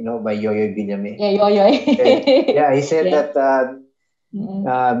earlier, by Yoyoy Villame. Yeah, yoyoy. Yeah, he said Yes. that Mm-mm.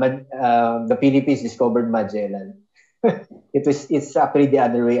 the Philippines discovered Magellan. It's actually the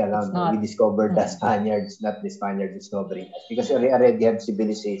other way It's around. No? We not. discovered the Mm-mm. Spaniards, not the Spaniards discovering us, because we already had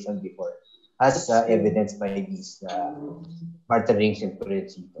civilization before, as That's true. evidenced by these barter rings and By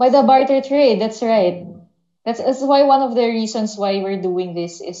currencies. the barter trade, that's right. Yeah. That's why one of the reasons why we're doing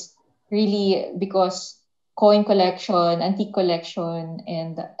this is really because coin collection, antique collection,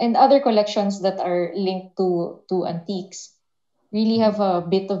 and other collections that are linked to antiques really have a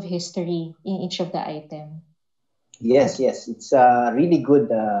bit of history in each of the item. Yes, yes. It's really good.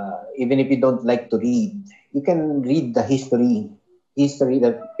 Even if you don't like to read, you can read the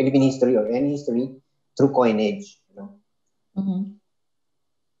the Philippine history or any history through coinage. Mhm.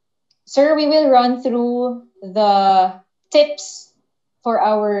 Sir, we will run through the tips for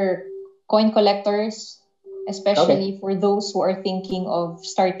our coin collectors, Okay. especially for those who are thinking of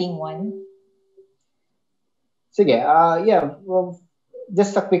starting one. Sige, yeah, well,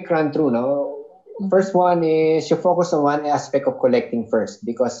 just a quick run through, no? First Mhm. one is you focus on one aspect of collecting first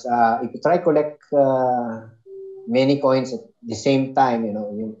because if you try collect many coins at the same time,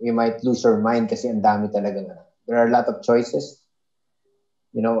 you might lose your mind kasi ang dami talaga. There are a lot of choices.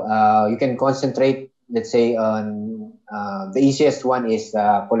 You can concentrate, let's say, on the easiest one is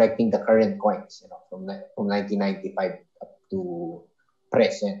collecting the current coins, from 1995 up to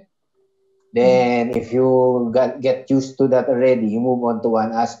present. Mhm. Then, if you get used to that already, you move on to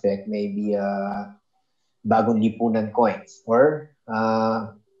one aspect, maybe bagong lipunan coins, or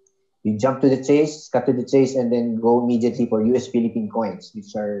you jump to the chase, cut to the chase, and then go immediately for US Philippine coins,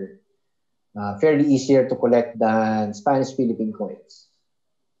 which are fairly easier to collect than Spanish Philippine coins.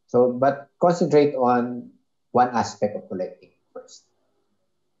 So, but concentrate on one aspect of collecting first.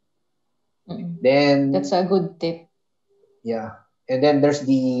 Mm-mm. That's Then, a good tip. yeah, and then there's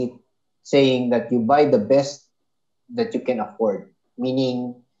the saying that you buy the best that you can afford,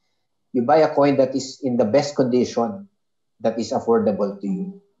 meaning you buy a coin that is in the best condition that is affordable to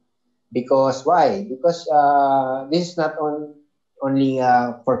you. Because why? Because this is not only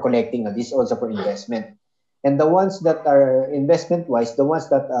for collecting, this is also for investment. And the ones that are investment wise, the ones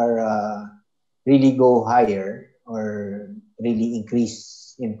that are really go higher or really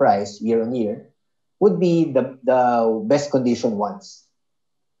increase in price year on year would be the best condition ones.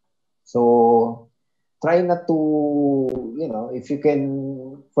 So try not to, if you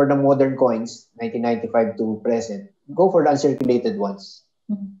can, for the modern coins, 1995 to present, go for the uncirculated ones.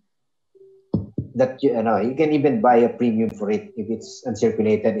 Mhm. That you can even buy a premium for it if it's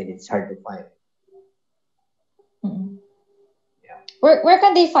uncirculated and it's hard to find. Mm-mm. Yeah. Where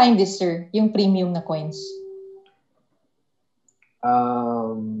can they find this, sir? Yung premium na coins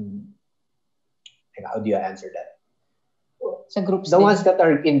Um, how do you answer that? sa groups The ones din. that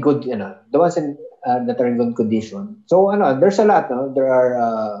are in good, the ones that are in good condition. So, there's a lot. No? There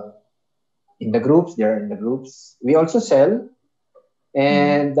are in the groups. There are in the groups. We also sell, Mm.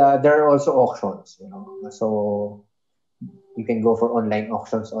 and there are also auctions. So you can go for online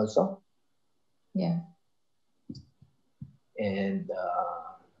auctions also, Yeah.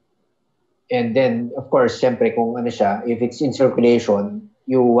 and then of course, syempre kung ano siya, if it's in circulation,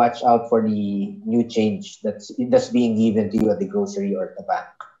 you watch out for the new change that's being given to you at the grocery or the bank.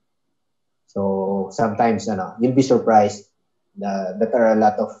 So sometimes you'll be surprised that there are a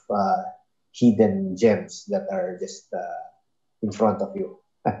lot of hidden gems that are just in front of you.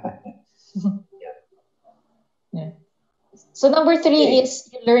 Yeah. Yeah. So number three Okay. is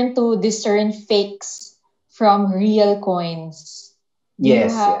you learn to discern fakes from real coins. Do you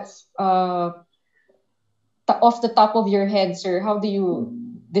Yes, have yes. off the top of your head, sir, how do you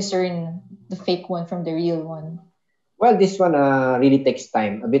discern the fake one from the real one? Well, this one really takes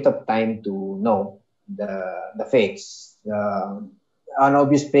time, a bit of time to know the fakes. An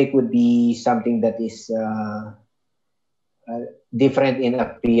obvious fake would be something that is different in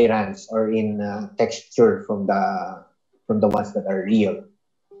appearance or in texture from the ones that are real.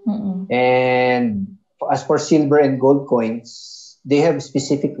 Mm-mm. And as for silver and gold coins, they have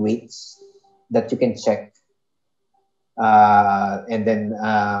specific weights that you can check, and then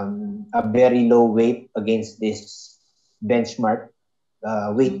a very low weight against this benchmark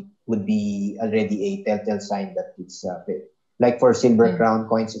weight would be already a telltale sign that it's fake. Like for silver Yeah. crown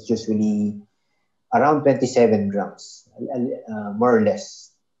coins, it's usually around 27 grams, more or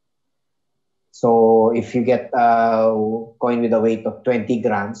less. So if you get a coin with a weight of 20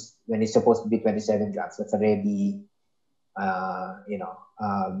 grams when it's supposed to be 27 grams, that's already,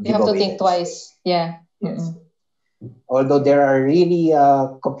 You have to giveaway think that it's fake. twice. Yeah. Yes. Mm-mm. Although there are really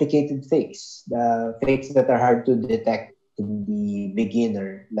complicated fakes, the fakes that are hard to detect to the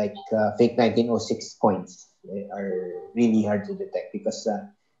beginner, like fake 1906 coins, they are really hard to detect because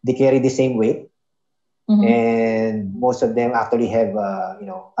they carry the same weight, Mm-hmm. and most of them actually have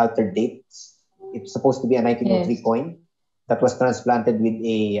altered dates. It's supposed to be a 1903 Yes. coin that was transplanted with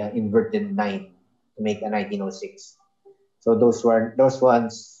a inverted 9 to make a 1906. So those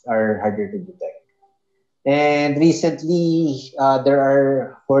ones are harder to detect. And recently, there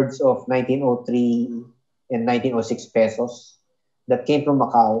are hordes of 1903 and 1906 pesos that came from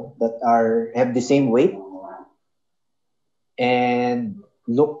Macau that are have the same weight and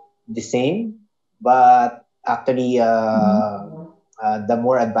look the same, but actually, Mm-hmm. the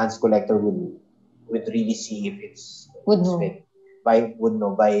more advanced collector would really see if Would it's know. fake would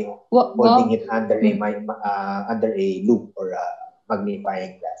know by holding Well, it under a loop or a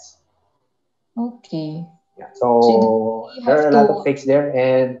magnifying glass. okay. Yeah. So you So really there have are a lot of to. fakes there,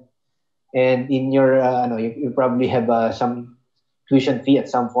 and in your you probably have some tuition fee at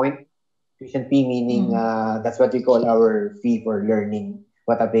some point. Tuition fee meaning Mm, that's what we call our fee for learning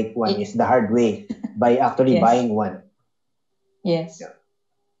what a fake one y- is the hard way by actually yes. buying one. Yes. Yeah.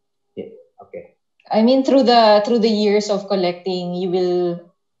 Yeah. Okay. I mean, through the years of collecting, you will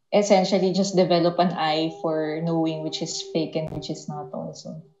essentially just develop an eye for knowing which is fake and which is not.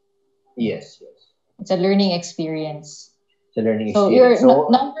 Also, yeah, Yes. Yes. it's a learning experience. It's a learning So your experience.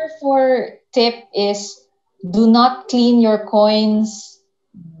 So number 4 tip is do not clean your coins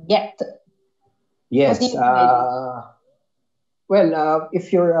yet. What do yes. you mean by this? Well,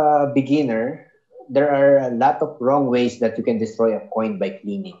 if you're a beginner, there are a lot of wrong ways that you can destroy a coin by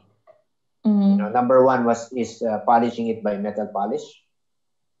cleaning. Mm-hmm. Number one was is polishing it by metal polish.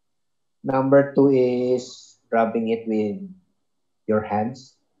 Number two is rubbing it with your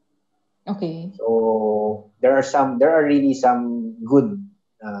hands. Okay. So there are really some good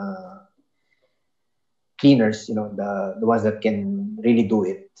uh, cleaners, the ones that can really do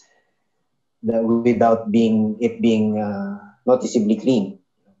it without being noticeably clean.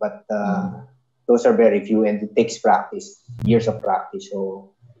 But Mm. those are very few, and it takes practice, years of practice.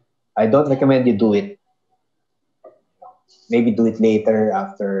 So I don't recommend you do it. Maybe do it later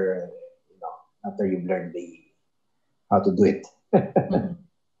after you've learned the how to do it. Mm-mm.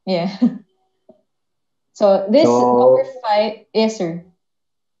 Yeah. So this number So 5, yes, sir.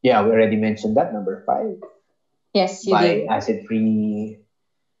 yeah, we already mentioned that number five. Yes, you Buy did. acid-free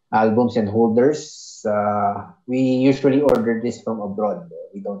albums and holders. We usually order this from abroad.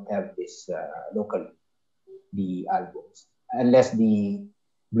 We don't have this locally, the albums. Unless the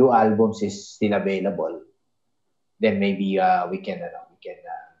blue albums is still available, then maybe we can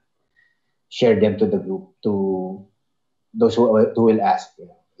share them to the group to those who will ask.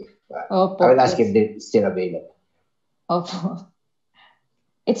 If I will Opo, ask if yes. they're still available. Opo.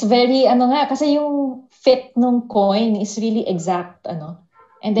 It's very ano nga kasi yung fit nung coin is really exact ano.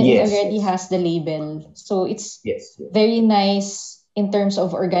 And then it Yes, already yes, has the label. So it's yes, yes. very nice in terms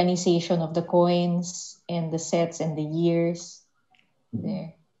of organization of the coins and the sets and the years Mhm. there.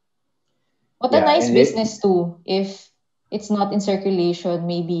 What a Yeah, nice and it, business too. If it's not in circulation,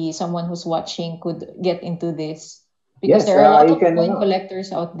 maybe someone who's watching could get into this because yes, there are a lot you of can coin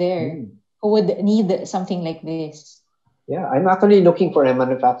collectors out there mm, who would need something like this. yeah, I'm actually looking for a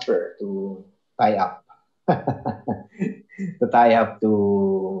manufacturer to tie up. To tie up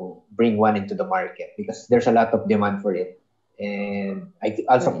to bring one into the market because there's a lot of demand for it. And I For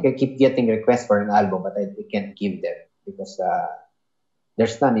also it. keep getting requests for an album, but I can't give them because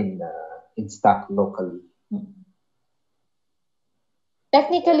there's none in stock locally. Mm.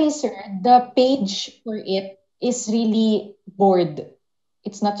 Technically, sir, the page for it is really board.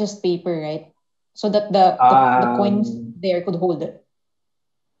 It's not just paper, right? So that the coins Um, there could hold it.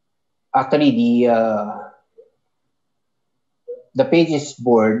 Actually, the page is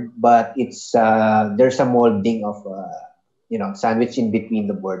board, but it's there's a molding of sandwich in between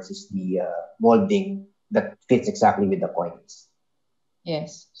the boards is the molding that fits exactly with the coins.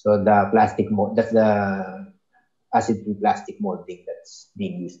 Yes. So the that's the acid-free plastic molding that's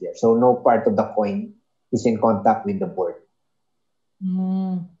being used there. So no part of the coin is in contact with the board.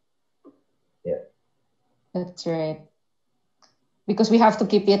 Mm, Yeah. that's right. Because we have to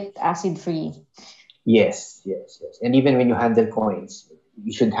keep it acid free. Yes, yes, yes. And even when you handle coins,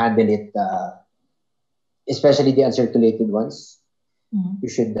 you should handle it, especially the uncirculated ones. Mhm. You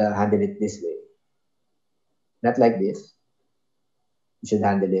should handle it this way, not like this. You should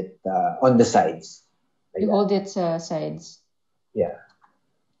handle it on the sides, like You that. hold its sides. Yeah,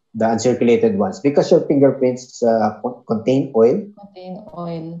 the uncirculated ones, because your fingerprints contain oil, Contain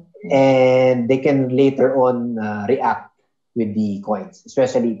oil. Yes. and they can later on react with the coins,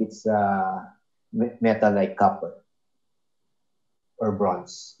 especially if it's metal like copper or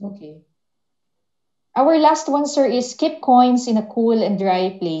bronze. Okay. Our last one, sir, is keep coins in a cool and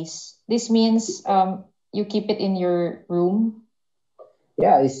dry place. This means you keep it in your room.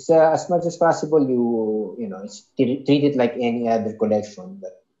 Yeah, it's as much as possible treat it like any other collection,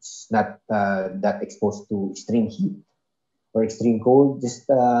 but it's not that exposed to extreme heat or extreme cold. Just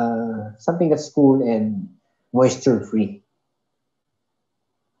something that's cool and moisture free.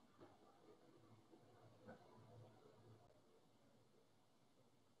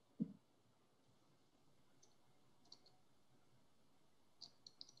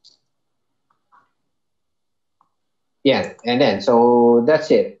 Yeah, and then so that's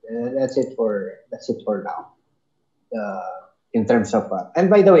it. That's it for now. In terms of and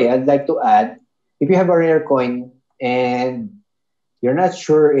by the way, I'd like to add, if you have a rare coin and you're not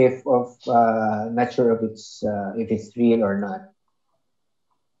sure if it's real or not,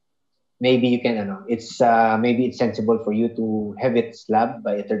 maybe you can maybe it's sensible for you to have it slabbed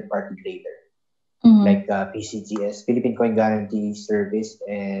by a third party trader Mm-hmm. like PCGS, Philippine Coin Guarantee Service,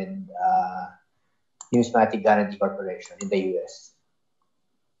 and Numismatic Guarantee Corporation in the US.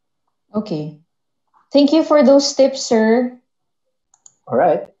 Okay. Thank you for those tips, sir. All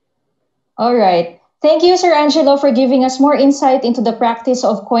right. All right. Thank you, Sir Angelo, for giving us more insight into the practice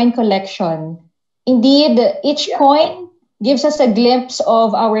of coin collection. Indeed, each Yeah. coin gives us a glimpse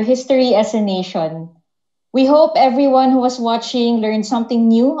of our history as a nation. We hope everyone who was watching learned something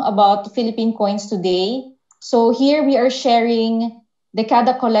new about Philippine coins today. So here we are sharing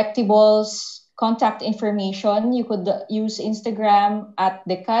Dekada Collectibles contact information. You could use Instagram at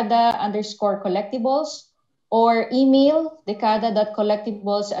Dekada_collectibles or email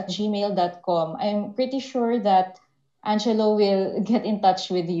dekada.collectibles@gmail.com. I'm pretty sure that Angelo will get in touch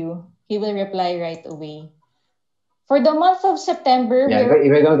with you. He will reply right away. For the month of September, Yeah. we're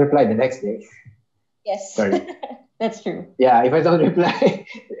If I don't reply the next day, yes, sorry. that's true. Yeah. If I don't reply,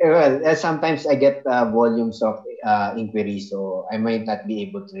 well, sometimes I get volumes of inquiries, so I might not be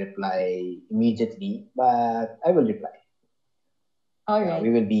able to reply immediately, but I will reply. All Yeah, we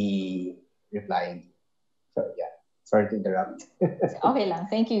right. will be replying. So yeah, sorry to interrupt. Okay lang.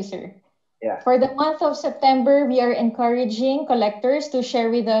 Thank you, sir. Yeah. For the month of September, we are encouraging collectors to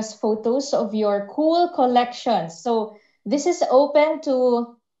share with us photos of your cool collections. So this is open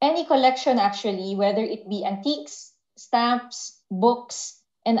to any collection actually, whether it be antiques, stamps, books,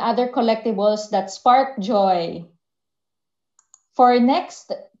 and other collectibles that spark joy. For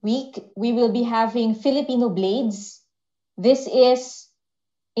next week, we will be having Filipino Blades. This is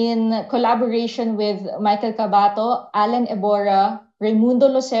in collaboration with Michael Cabato, Alan Ebora, Raimundo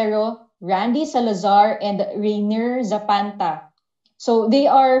Lucero, Randy Salazar, and Rainier Zapanta. So they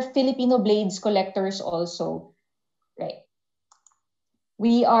are Filipino blades collectors also, right?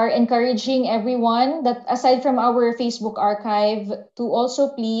 We are encouraging everyone that aside from our Facebook archive to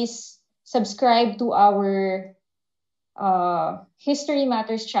also please subscribe to our History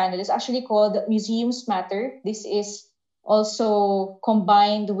Matters channel. It's actually called Museums Matter. This is also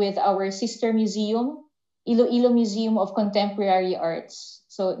combined with our sister museum, Iloilo Museum of Contemporary Arts.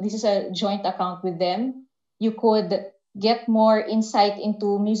 So this is a joint account with them. You could get more insight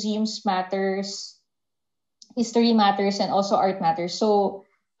into Museums Matters, History Matters, and also Art Matters. So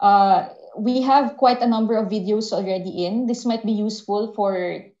we have quite a number of videos already in. This might be useful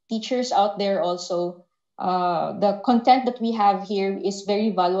for teachers out there also. The content that we have here is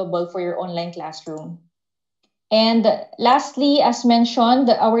very valuable for your online classroom. And lastly, as mentioned,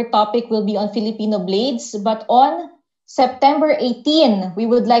 our topic will be on Filipino blades, but on September 18, we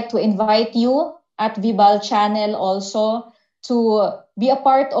would like to invite you at Vibal channel also to be a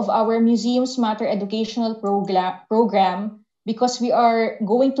part of our Museums Matter educational program because we are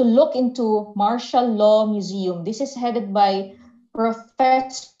going to look into Martial Law Museum. This is headed by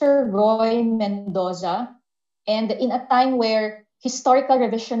Professor Roy Mendoza. And in a time where historical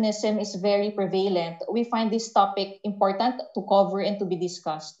revisionism is very prevalent, we find this topic important to cover and to be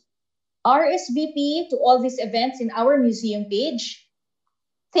discussed. RSVP to all these events in our museum page.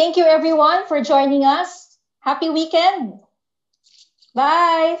 Thank you everyone for joining us. Happy weekend.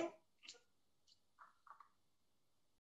 Bye.